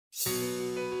I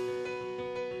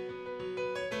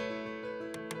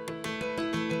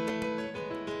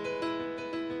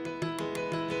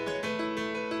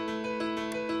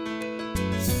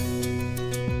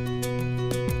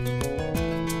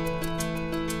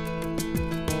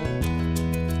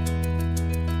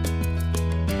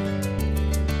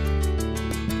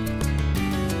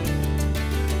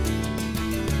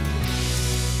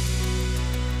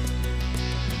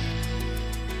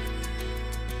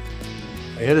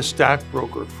had a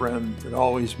stockbroker friend that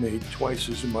always made twice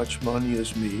as much money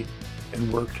as me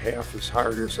and worked half as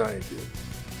hard as I did.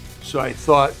 So I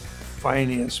thought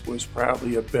finance was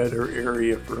probably a better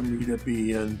area for me to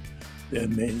be in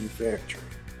than manufacturing.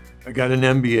 I got an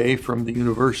MBA from the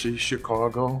University of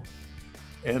Chicago,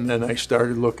 and then I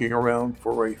started looking around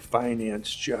for a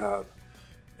finance job.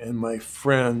 And my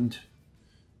friend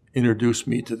introduced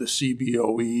me to the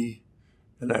CBOE,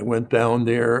 and I went down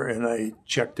there and I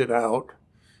checked it out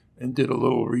and did a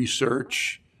little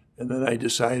research, and then I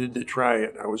decided to try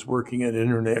it. I was working at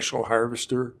International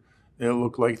Harvester, and it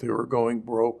looked like they were going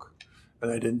broke,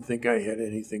 and I didn't think I had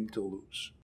anything to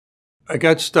lose. I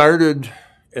got started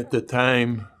at the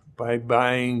time by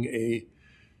buying a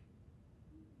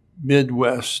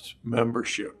Midwest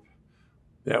membership.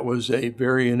 That was a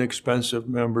very inexpensive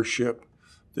membership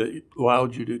that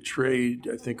allowed you to trade,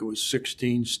 I think it was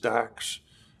 16 stocks.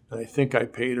 I think I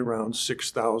paid around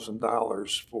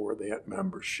 $6,000 for that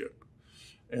membership.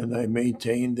 And I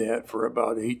maintained that for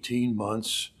about 18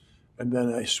 months, and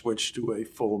then I switched to a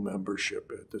full membership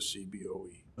at the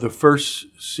CBOE. The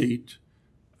first seat,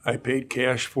 I paid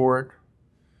cash for it,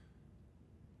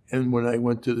 and when I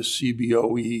went to the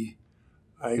CBOE,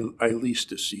 I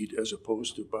leased a seat as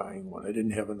opposed to buying one. I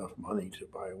didn't have enough money to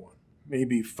buy one.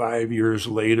 Maybe 5 years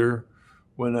later,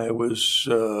 when I was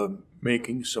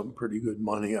making some pretty good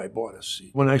money, I bought a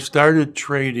seat. When I started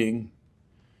trading,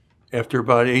 after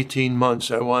about 18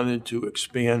 months, I wanted to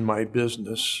expand my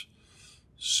business.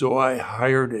 So I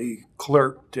hired a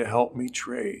clerk to help me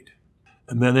trade.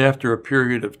 And then after a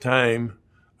period of time,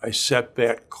 I set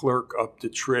that clerk up to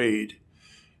trade.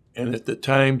 And at the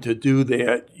time to do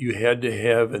that, you had to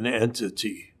have an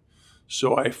entity.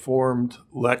 So I formed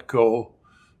Letco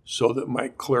so that my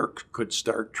clerk could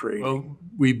start trading. Well,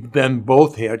 we then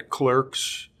both had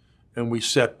clerks, and we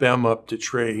set them up to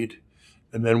trade,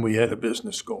 and then we had a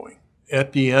business going.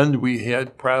 At the end, we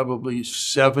had probably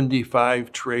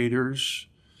 75 traders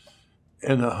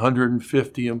and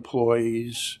 150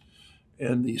 employees,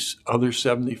 and these other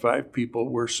 75 people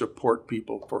were support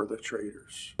people for the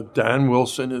traders. Don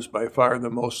Wilson is by far the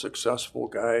most successful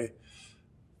guy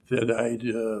that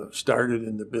I'd started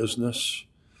in the business.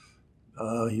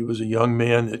 He was a young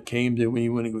man that came to me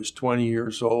when he was 20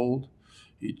 years old.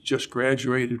 He just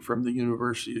graduated from the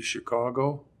University of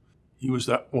Chicago. He was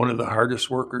one of the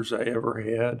hardest workers I ever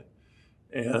had,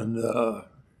 and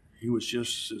he was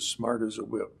just as smart as a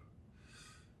whip.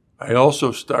 I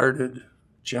also started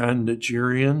John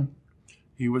Lothian.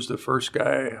 He was the first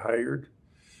guy I hired,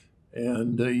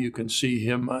 and you can see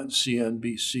him on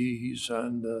CNBC. He's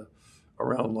on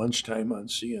around lunchtime on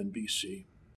CNBC.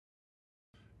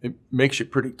 It makes you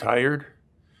pretty tired,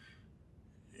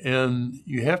 and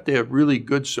you have to have really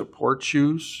good support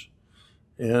shoes.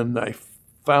 And I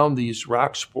found these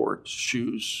Rock Sports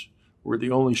shoes were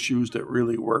the only shoes that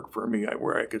really worked for me,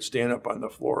 where I could stand up on the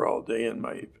floor all day and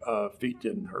my feet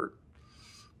didn't hurt.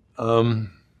 A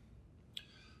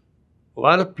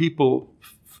lot of people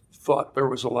thought there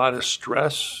was a lot of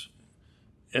stress,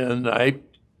 and I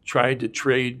tried to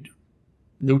trade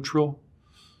neutral,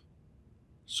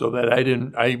 so that I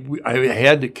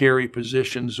had to carry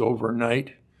positions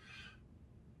overnight,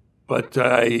 but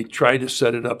I tried to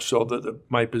set it up so that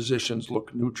my positions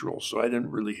looked neutral, so I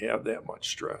didn't really have that much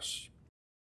stress.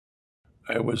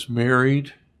 I was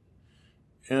married,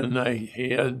 and I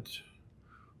had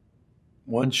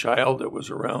one child that was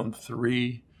around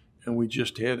 3, and we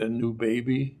just had a new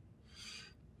baby.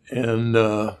 And,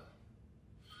 well,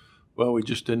 we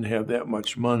just didn't have that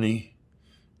much money,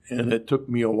 and it took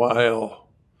me a while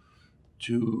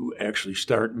to actually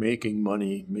start making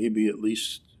money, maybe at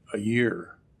least a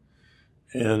year.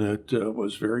 And it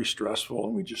was very stressful,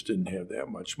 and we just didn't have that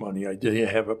much money. I did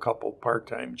have a couple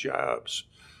part-time jobs,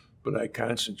 but I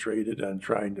concentrated on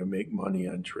trying to make money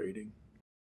on trading.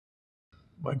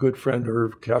 My good friend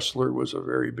Irv Kessler was a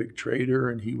very big trader,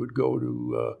 and he would go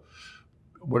to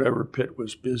whatever pit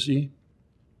was busy.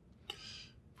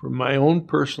 From my own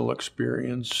personal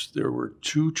experience, there were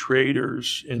 2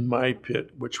 traders in my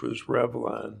pit, which was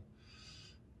Revlon,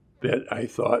 that I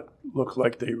thought looked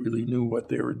like they really knew what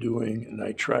they were doing, and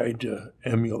I tried to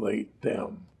emulate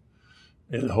them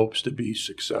in hopes to be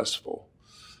successful.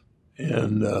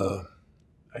 And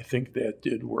I think that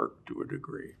did work to a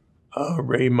degree.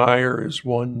 Ray Meyer is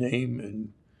one name,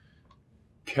 and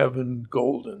Kevin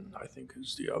Golden, I think,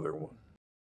 is the other one.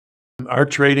 Our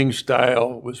trading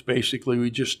style was basically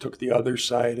we just took the other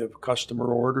side of customer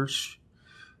orders,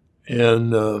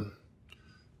 and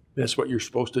that's what you're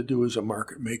supposed to do as a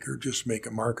market maker, just make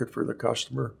a market for the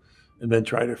customer and then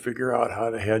try to figure out how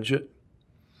to hedge it.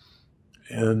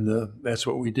 And that's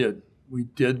what we did. We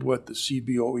did what the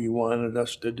CBOE wanted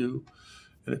us to do,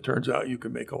 and it turns out you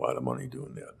can make a lot of money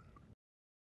doing that.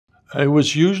 I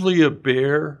was usually a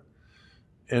bear,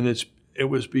 and it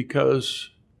was because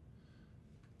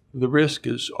the risk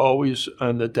is always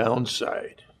on the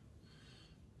downside,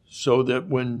 so that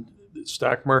when the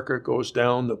stock market goes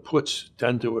down, the puts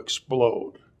tend to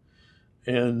explode.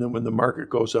 And then when the market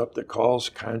goes up, the calls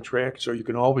contract, so you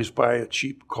can always buy a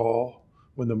cheap call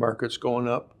when the market's going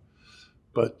up.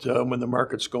 But when the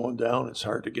market's going down, it's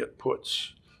hard to get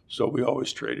puts. So we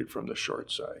always traded from the short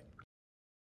side.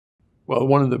 Well,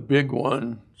 one of the big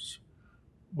ones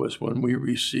was when we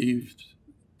received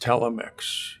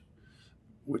Telemex,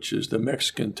 which is the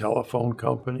Mexican telephone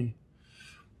company.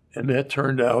 And that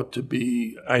turned out to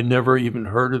be, I never even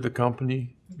heard of the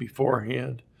company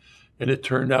beforehand. And it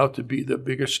turned out to be the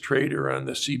biggest trader on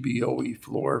the CBOE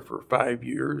floor for 5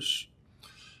 years.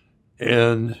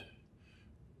 And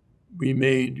we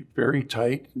made very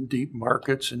tight and deep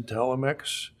markets in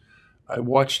Telemex. I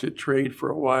watched it trade for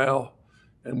a while,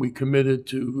 and we committed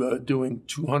to doing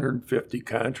 250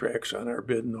 contracts on our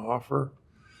bid and offer.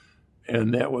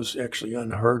 And that was actually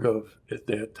unheard of at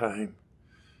that time.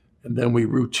 And then we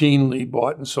routinely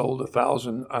bought and sold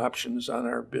 1,000 options on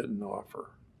our bid and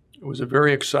offer. It was a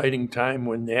very exciting time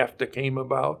when NAFTA came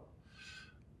about.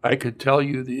 I could tell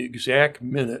you the exact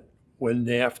minute when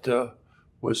NAFTA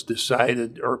was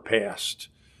decided or passed,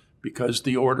 because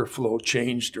the order flow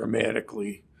changed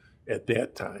dramatically at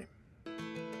that time.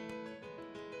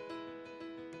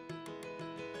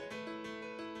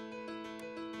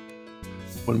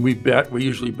 When we bet, we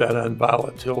usually bet on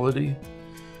volatility,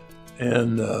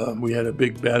 and we had a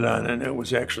big bet on it, and it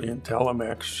was actually in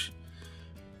Telemex.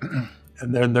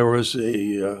 And then there was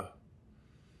an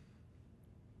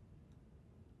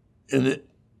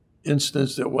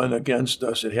instance that went against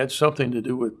us. It had something to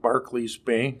do with Barclays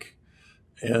Bank,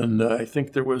 and I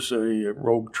think there was a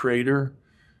rogue trader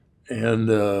and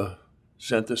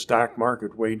sent the stock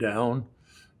market way down,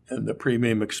 and the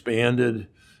premium expanded,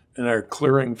 and our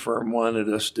clearing firm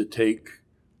wanted us to take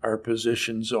our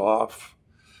positions off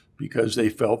because they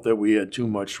felt that we had too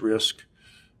much risk.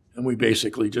 And we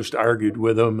basically just argued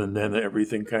with them, and then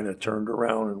everything kind of turned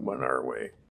around and went our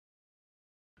way.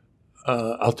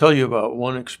 I'll tell you about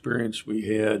one experience we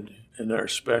had in our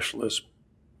specialist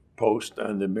post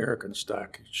on the American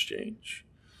Stock Exchange.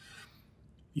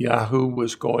 Yahoo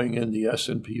was going in the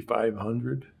S&P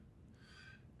 500,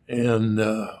 and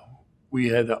we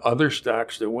had other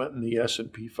stocks that went in the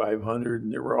S&P 500,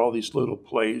 and there were all these little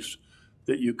plays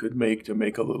that you could make to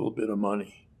make a little bit of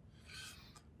money.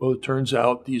 Well, it turns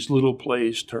out these little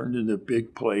plays turned into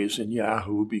big plays in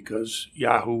Yahoo, because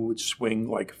Yahoo would swing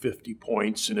like 50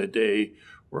 points in a day,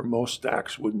 where most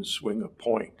stocks wouldn't swing a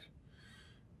point.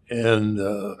 And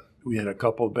we had a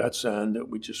couple of bets on that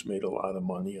we just made a lot of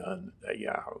money on at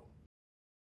Yahoo.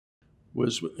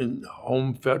 Was in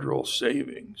Home Federal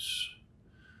Savings,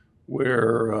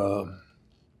 where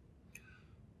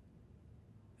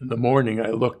in the morning I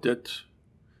looked at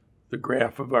the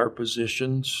graph of our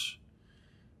positions,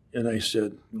 and I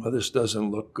said, well, this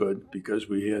doesn't look good, because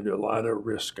we had a lot of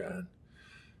risk on.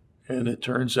 And it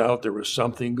turns out there was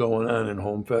something going on in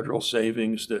Home Federal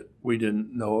Savings that we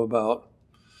didn't know about.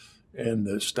 And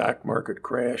the stock market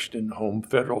crashed, and Home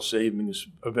Federal Savings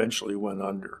eventually went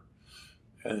under.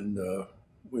 And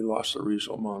we lost a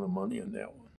reasonable amount of money in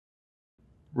that one.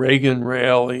 Reagan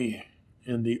rally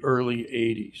in the early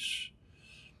 80s.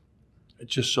 It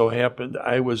just so happened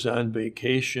I was on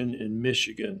vacation in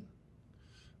Michigan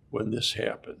when this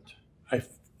happened. I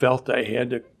felt I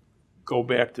had to go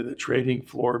back to the trading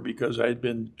floor because I'd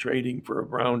been trading for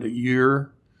around a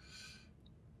year,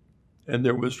 and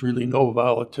there was really no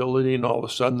volatility, and all of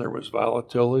a sudden there was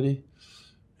volatility,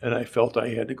 and I felt I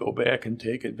had to go back and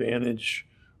take advantage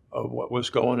of what was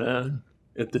going on.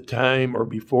 At the time, or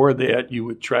before that, you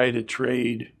would try to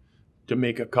trade to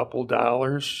make a couple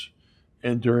dollars,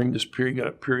 and during this period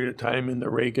of time in the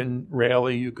Reagan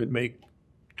rally, you could make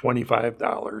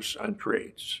 $25 on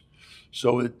trades.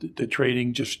 So the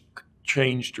trading just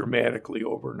changed dramatically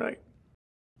overnight.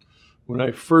 When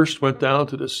I first went down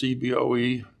to the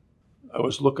CBOE, I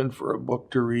was looking for a book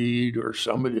to read or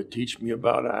somebody to teach me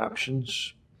about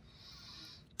options.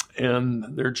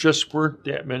 And there just weren't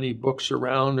that many books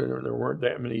around, and there weren't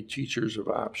that many teachers of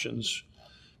options.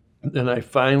 And I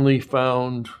finally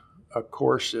found a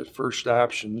course at First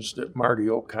Options that Marty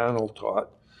O'Connell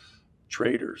taught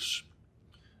traders.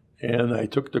 And I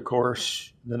took the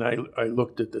course, then I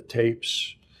looked at the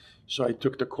tapes. So I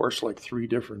took the course like 3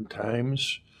 different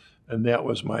times, and that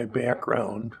was my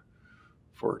background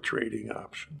for trading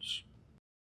options.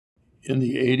 In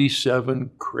the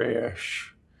 '87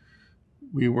 crash,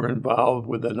 we were involved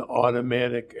with an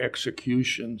automatic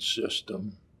execution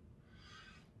system.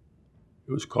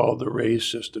 It was called the RAISE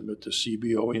system at the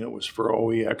CBO, and it was for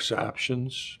OEX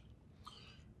options.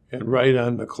 And right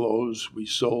on the close, we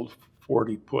sold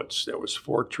 40 puts. That was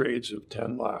 4 trades of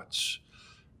 10 lots.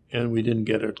 And we didn't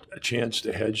get a chance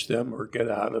to hedge them or get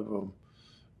out of them.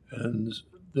 And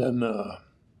then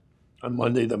on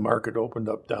Monday, the market opened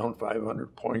up down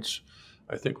 500 points.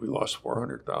 I think we lost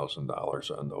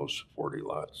 $400,000 on those 40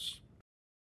 lots.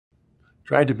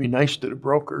 Tried to be nice to the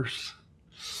brokers.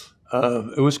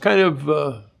 It was kind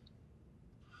of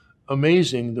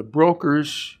amazing. The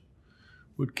brokers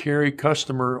would carry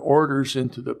customer orders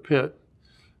into the pit,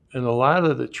 and a lot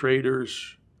of the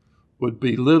traders would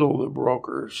belittle the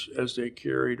brokers as they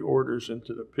carried orders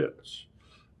into the pits.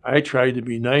 I tried to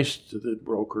be nice to the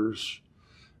brokers,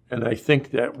 and I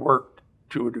think that worked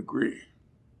to a degree.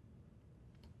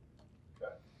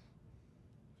 Okay.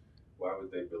 Why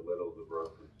would they belittle the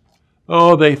brokers?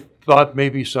 Oh, they thought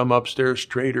maybe some upstairs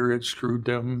trader had screwed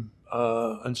them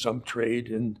on some trade,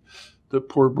 and the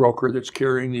poor broker that's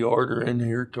carrying the order in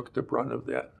here took the brunt of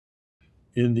that.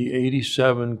 In the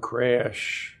 '87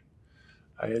 crash,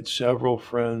 I had several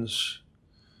friends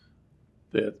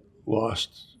that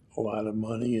lost a lot of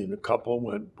money, and a couple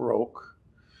went broke.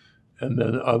 And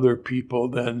then other people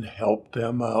then helped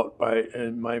them out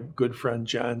and my good friend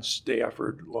John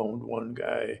Stafford loaned one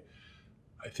guy,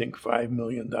 I think, $5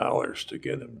 million to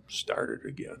get him started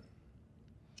again.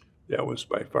 That was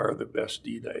by far the best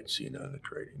deed I'd seen on the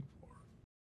trading floor.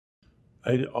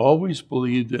 I'd always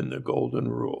believed in the golden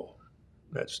rule.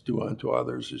 That's do unto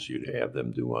others as you'd have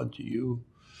them do unto you.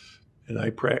 And I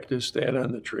practiced that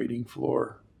on the trading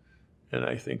floor, and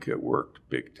I think it worked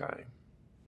big time.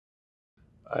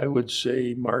 I would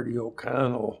say Marty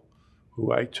O'Connell,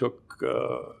 who I took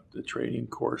the trading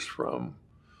course from,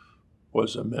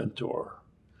 was a mentor.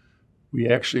 We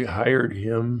actually hired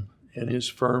him and his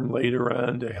firm later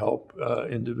on to help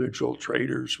individual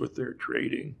traders with their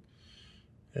trading.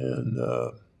 And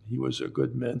he was a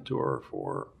good mentor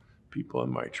for people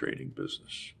in my trading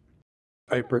business.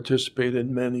 I participated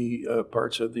in many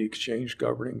parts of the exchange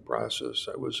governing process.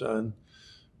 I was on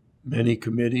many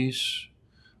committees.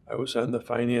 I was on the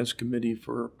finance committee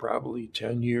for probably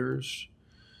 10 years.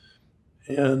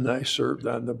 And I served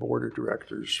on the board of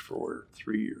directors for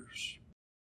 3 years.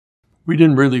 We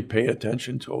didn't really pay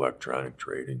attention to electronic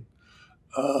trading.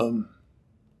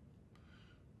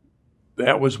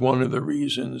 That was one of the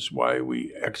reasons why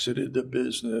we exited the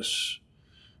business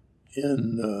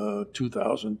in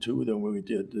 2002 than we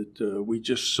did. That we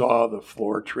just saw the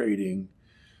floor trading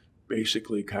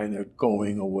basically kind of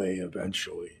going away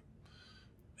eventually.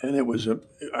 And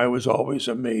I was always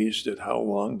amazed at how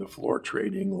long the floor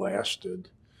trading lasted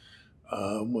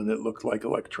when it looked like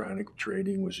electronic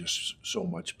trading was just so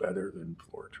much better than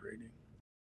floor trading.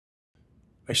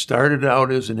 I started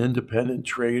out as an independent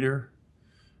trader,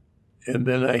 and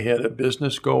then I had a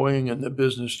business going, and the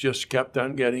business just kept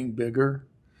on getting bigger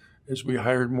as we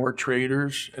hired more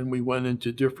traders and we went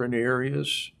into different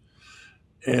areas.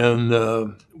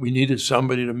 And we needed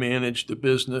somebody to manage the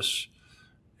business.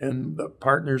 And the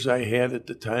partners I had at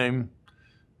the time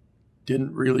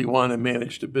didn't really want to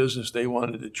manage the business. They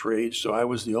wanted to trade. So I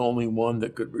was the only one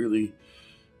that could really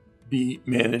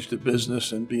manage the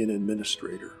business and be an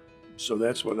administrator. So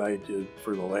that's what I did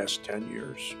for the last 10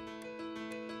 years.